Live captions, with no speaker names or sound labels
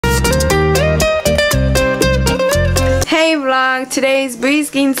vlog. Today's Bree's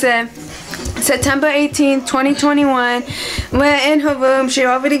Quince, September 18th, 2021. We're in her room. She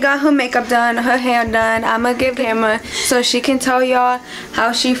already got her makeup done, her hair done. I'ma give camera so she can tell y'all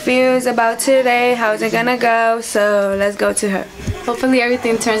how she feels about today, how's it gonna go. So let's go to her. Hopefully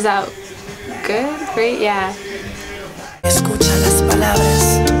everything turns out good, great, yeah. Escucha las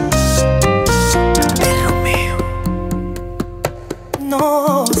palabras.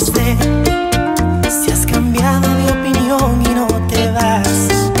 No sé si has cambiado de opinión y no te vas.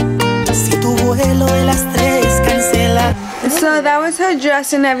 Si tu vuelo de las 3 cancela. So that was her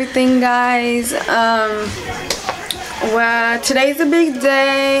dress and everything, guys. Well, today's a big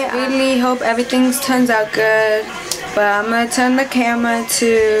day. I really hope everything turns out good. But I'm gonna turn the camera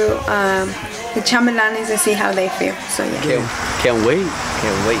to the chambelanes and see how they feel. So yeah. Can't wait.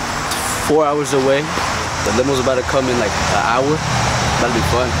 4 hours away. The limo's about to come in like an hour. That'll be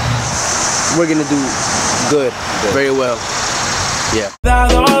fun. We're gonna do good, very well. Yeah.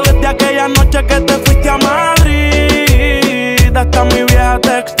 Desde aquella noche que te fuiste a Madrid, hasta mi vieja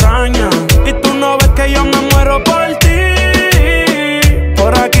te extraña. Y tú no ves que yo me muero por ti.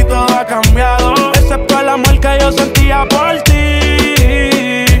 Por aquí todo ha cambiado, excepto el amor que yo sentía por ti.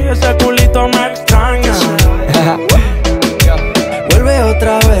 Ese culito me extraña. Vuelve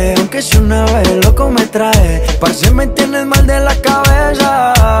otra vez, aunque sea una vez, loco me trae. Parce, me tienes mal de la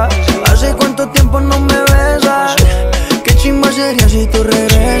cabeza. Hace cuánto tiempo no me besas. Qué chimba sería si tú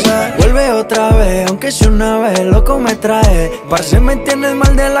regresas. Vuelve otra vez, aunque sea una vez, loco me trae. Parce, me tienes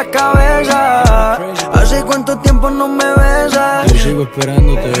mal de la cabeza. Hace cuánto tiempo no me besas. Yo sigo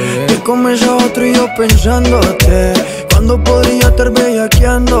esperándote. Te comes a otro y yo pensándote. Cuando podría estar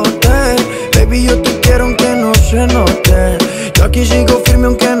bellaqueándote. Baby, yo te quiero aunque no se note. Yo aquí sigo firme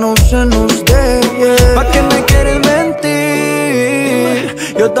aunque no se nos dé, yeah. ¿Pa' qué me quieres mentir?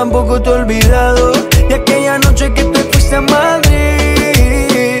 Yo tampoco te he olvidado de aquella noche que te fuiste a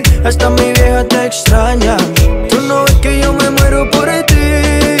Madrid. Hasta mi vieja te extraña. Tú no ves que yo me muero por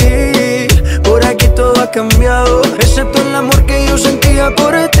ti. Por aquí todo ha cambiado, excepto el amor que yo sentía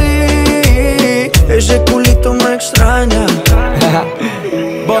por ti. Ese culito me extraña.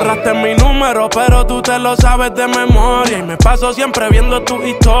 Borraste mi número, pero tú te lo sabes de memoria. Y me paso siempre viendo tus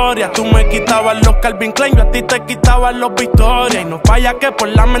historias. Tú me quitabas los Calvin Klein, yo a ti te quitaba los Victoria. Y no falla que por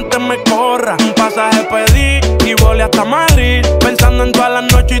la mente me corra. Un pasaje pedí y volé hasta Madrid, pensando en todas las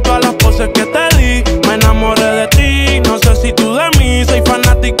noches y todas las poses que te di. Me enamoré de ti, no sé si tú de mí. Soy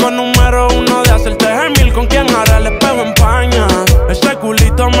fanático número 1 de hacerte gemir. Con quien hará el espejo en paña. Ese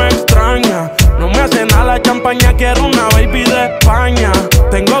culito me extraña. No me hace nada la champaña, quiero una baby de España.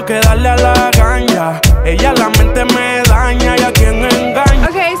 Tengo que darle a la ganja. Ella la mente me daña y a quien engaña.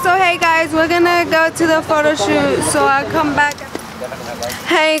 Okay, so hey guys, we're gonna go to the photo shoot. So I'll come back.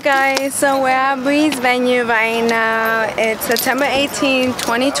 Hey guys, so we're at Bree's venue right now. It's September 18th,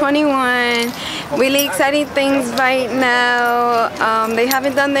 2021. Really exciting things right now. They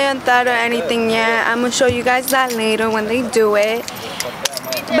haven't done their third or anything yet. I'm gonna show you guys that later when they do it.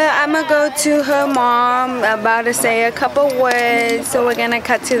 But I'm gonna go to her mom, about to say a couple words, so we're gonna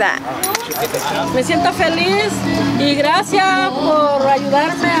cut to that. Me siento feliz y gracias por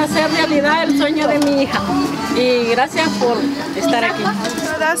ayudarme a hacer realidad el sueño de mi hija. Y gracias por estar aquí.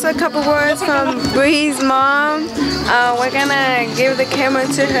 So that's a couple words from Bree's mom. We're gonna give the camera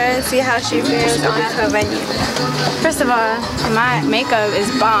to her and see how she feels on her venue. First of all, my makeup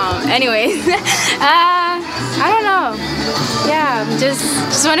is bomb. Anyways, I don't know. Yeah, just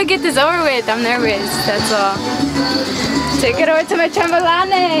want to get this over with. I'm nervous, that's all. Take it over to my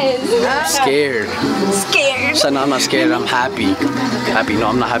chambelanes. I'm scared. Scared? So no, I'm not scared. I'm happy. No,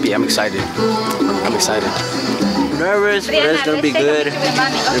 I'm not happy. I'm excited. Nervous, but it's gonna be good.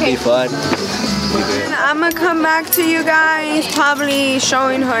 It'll be fun. I'm gonna come back to you guys, probably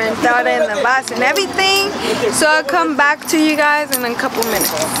showing her entrada and the bus and everything. So I'll come back to you guys in a couple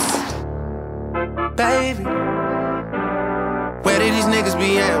minutes. Baby, where did these niggas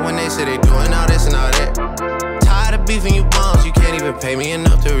be at when they say they doing all this and all that? Tired of beefing you bums, you can't even pay me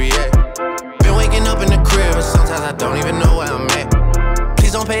enough to react. Been waking up in the crib and sometimes I don't even know where I'm at.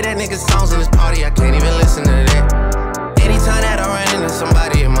 Please don't play that nigga songs in this party, I can't even listen to that. Anytime that I run into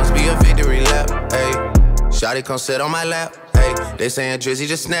somebody, it must be a victory lap. Hey, shawty come sit on my lap. Hey, they saying Drizzy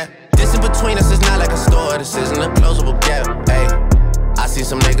just snap. This in between us is not like a store, this isn't a closable gap. Hey, I see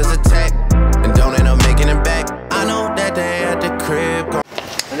some niggas attack and don't end up making it back. I know that they at the crib.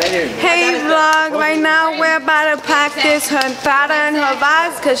 Hey vlog, right now we're about to practice her entrada and her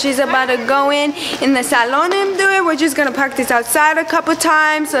Valz because she's about to go in the salon and do it. We're just gonna practice outside a couple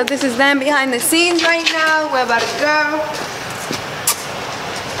times. So this is them behind the scenes right now. We're about to go.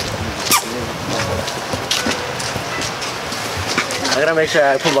 gotta make sure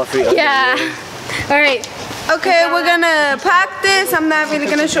I put my feet up. Yeah. All right. Okay, we're gonna practice. I'm not really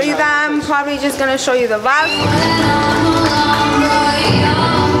gonna show you that. I'm probably just gonna show you the Valz.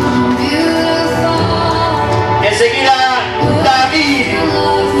 Enseguida, David.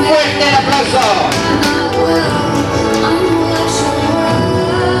 Fuerte el aplauso.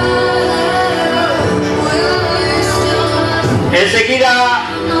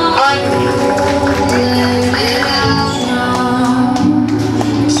 Enseguida,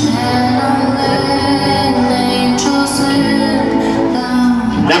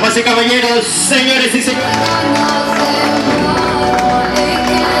 damas y caballeros, señores y señores.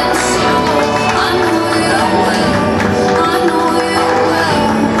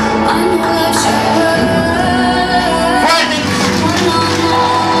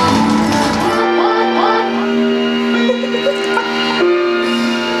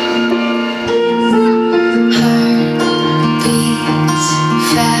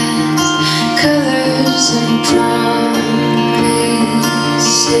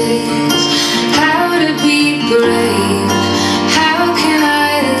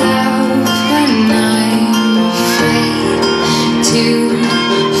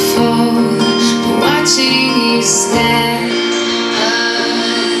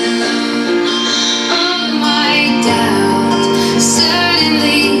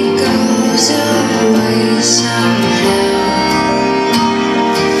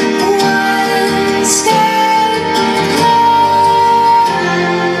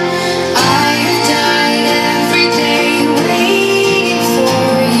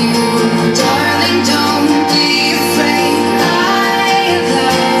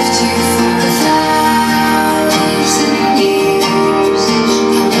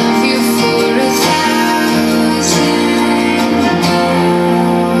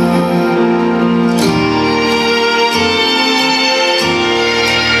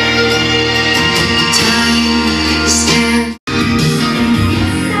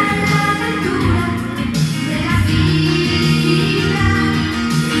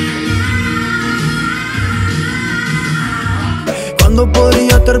 Cuando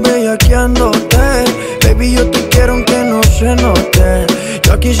podría estar bellaqueándote, baby, yo te quiero aunque no se note.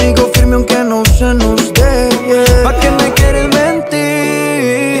 Yo aquí sigo firme aunque no se nos dé, yeah. ¿Pa' qué me quieres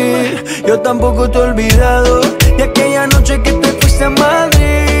mentir? Yo tampoco te he olvidado.